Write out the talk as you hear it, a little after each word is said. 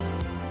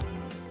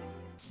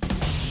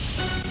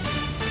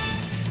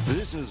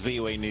This is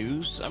VOA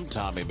News. I'm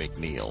Tommy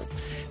McNeil.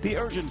 The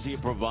urgency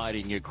of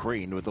providing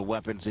Ukraine with the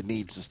weapons it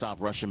needs to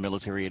stop Russian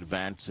military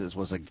advances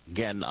was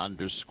again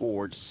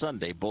underscored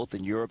Sunday, both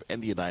in Europe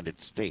and the United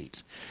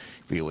States.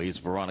 VOA's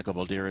Veronica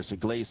Balderas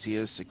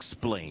Iglesias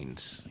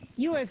explains.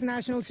 U.S.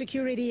 National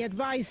Security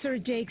Advisor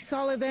Jake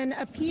Sullivan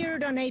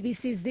appeared on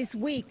ABC's This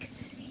Week.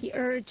 He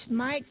urged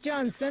Mike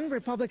Johnson,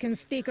 Republican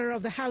Speaker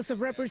of the House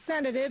of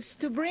Representatives,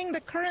 to bring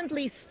the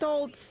currently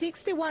stalled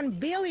 $61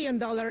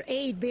 billion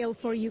aid bill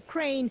for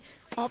Ukraine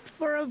up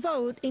for a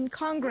vote in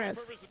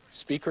Congress.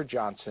 Speaker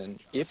Johnson,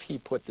 if he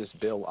put this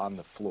bill on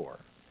the floor,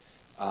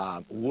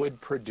 would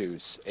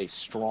produce a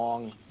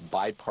strong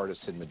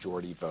bipartisan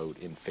majority vote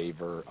in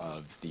favor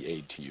of the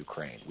aid to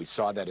Ukraine. We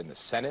saw that in the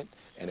Senate,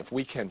 and if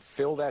we can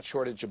fill that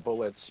shortage of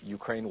bullets,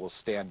 Ukraine will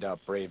stand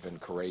up brave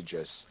and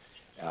courageous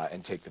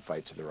and take the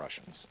fight to the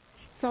Russians.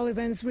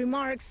 Sullivan's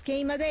remarks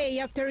came a day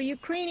after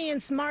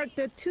Ukrainians marked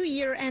the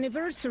 2-year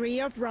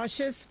anniversary of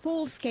Russia's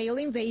full-scale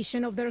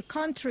invasion of their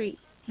country.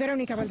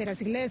 Veronica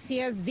Balderas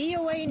Iglesias,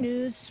 VOA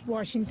News,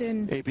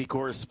 Washington. AP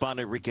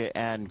correspondent Rika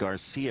Ann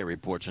Garcia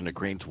reports on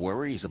Ukraine's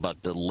worries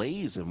about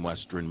delays in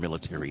Western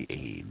military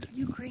aid.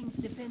 Ukraine's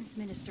Defense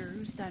Minister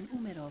Rustan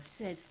Umerov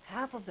says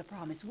half of the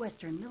promised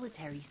Western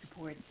military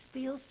support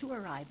fails to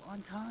arrive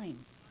on time.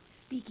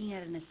 Speaking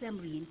at an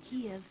assembly in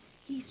Kiev,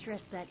 he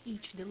stressed that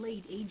each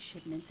delayed aid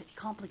shipment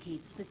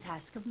complicates the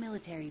task of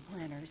military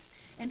planners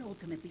and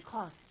ultimately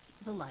costs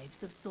the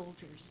lives of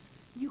soldiers.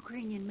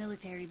 Ukrainian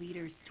military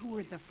leaders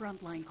toured the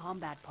frontline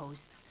combat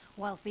posts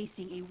while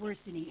facing a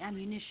worsening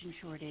ammunition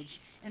shortage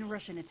and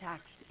Russian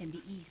attacks in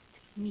the east.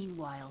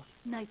 Meanwhile,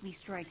 nightly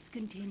strikes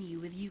continue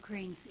with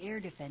Ukraine's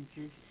air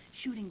defenses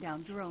shooting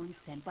down drones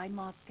sent by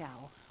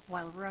Moscow,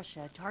 while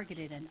Russia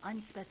targeted an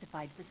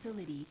unspecified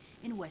facility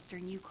in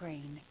western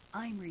Ukraine.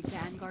 I'm Rika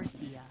Ann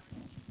Garcia.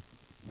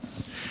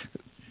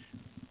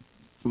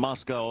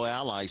 Moscow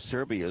ally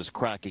Serbia is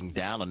cracking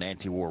down on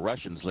anti-war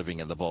Russians living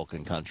in the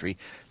Balkan country.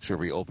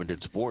 Serbia opened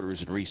its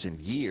borders in recent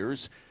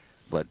years,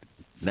 but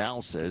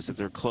now says that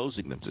they're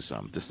closing them to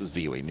some. This is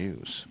VOA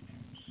News.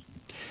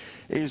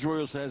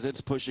 Israel says it's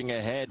pushing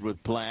ahead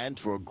with plans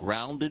for a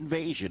ground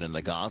invasion in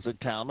the Gaza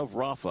town of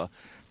Rafah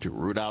to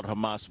root out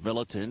Hamas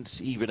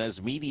militants, even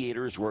as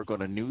mediators work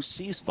on a new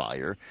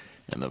ceasefire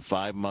in the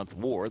 5-month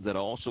war that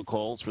also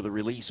calls for the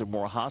release of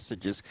more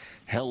hostages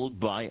held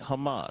by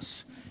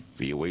Hamas.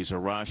 VOA's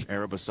Arash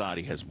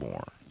Arabasadi has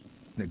more.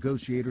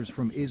 Negotiators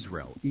from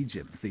Israel,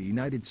 Egypt, the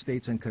United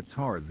States, and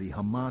Qatar, the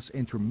Hamas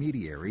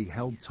intermediary,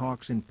 held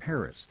talks in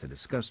Paris to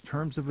discuss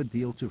terms of a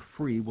deal to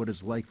free what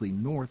is likely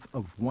north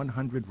of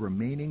 100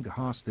 remaining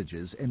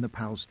hostages in the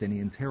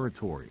Palestinian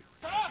territory.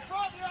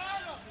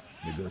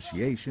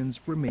 Negotiations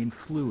remain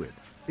fluid.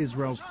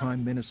 Israel's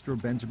Prime Minister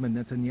Benjamin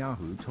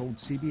Netanyahu told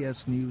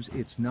CBS News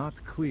it's not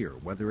clear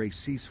whether a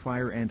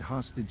ceasefire and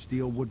hostage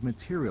deal would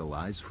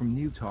materialize from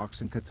new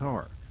talks in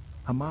Qatar.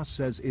 Hamas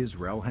says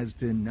Israel has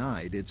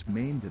denied its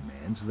main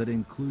demands that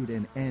include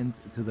an end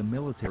to the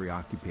military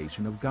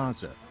occupation of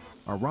Gaza.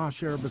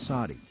 Arash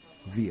Arabasadi,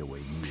 VOA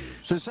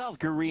News. The South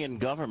Korean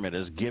government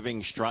is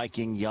giving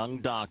striking young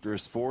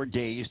doctors 4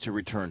 days to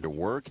return to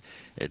work.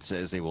 It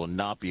says they will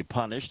not be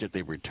punished if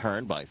they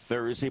return by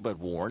Thursday, but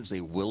warns they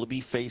will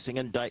be facing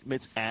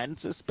indictments and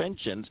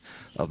suspensions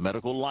of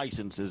medical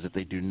licenses if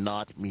they do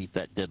not meet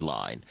that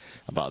deadline.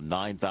 About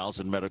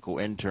 9,000 medical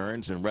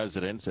interns and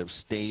residents have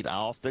stayed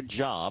off the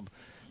job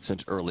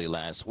since early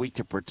last week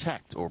to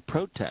protect or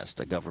protest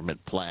a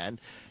government plan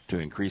to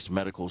increase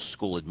medical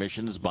school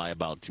admissions by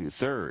about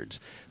 2/3.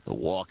 The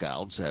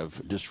walkouts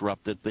have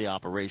disrupted the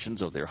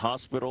operations of their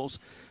hospitals.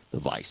 The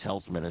Vice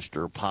Health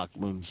Minister Park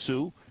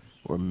Min-soo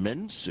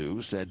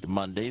said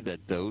Monday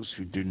that those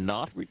who do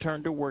not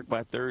return to work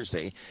by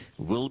Thursday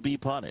will be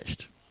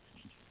punished.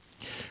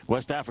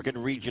 West African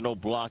regional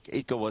bloc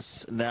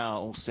ECOWAS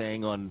now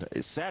saying on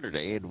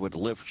Saturday it would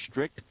lift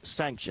strict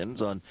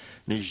sanctions on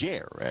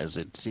Niger as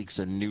it seeks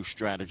a new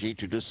strategy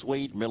to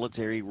dissuade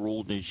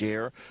military-ruled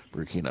Niger,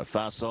 Burkina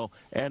Faso,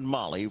 and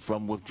Mali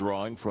from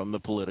withdrawing from the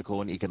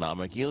political and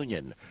economic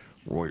union.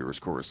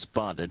 Reuters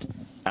correspondent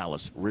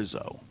Alice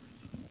Rizzo.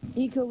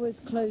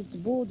 ECOWAS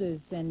closed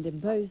borders and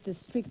imposed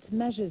strict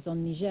measures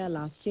on Niger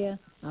last year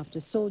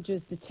after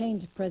soldiers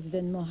detained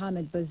President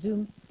Mohamed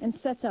Bazoum and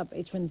set up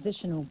a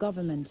transitional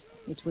government.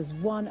 It was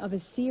one of a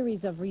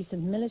series of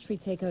recent military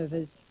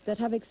takeovers that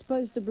have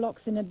exposed the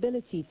bloc's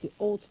inability to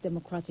halt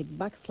democratic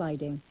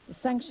backsliding. The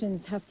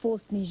sanctions have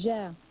forced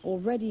Niger,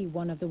 already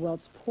one of the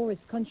world's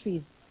poorest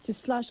countries, to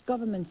slash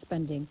government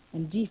spending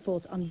and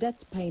default on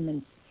debt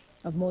payments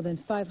of more than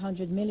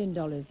 $500 million.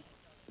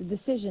 The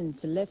decision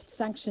to lift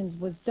sanctions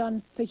was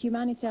done for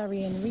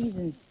humanitarian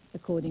reasons,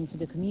 according to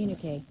the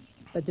communiqué.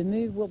 But the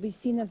move will be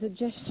seen as a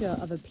gesture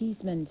of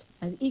appeasement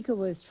as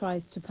ECOWAS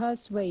tries to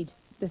persuade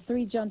the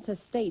 3 junta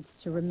states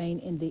to remain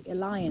in the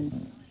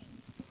alliance.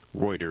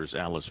 Reuters'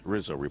 Alice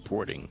Rizzo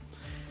reporting.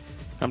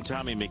 I'm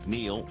Tommy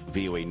McNeil,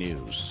 VOA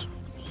News.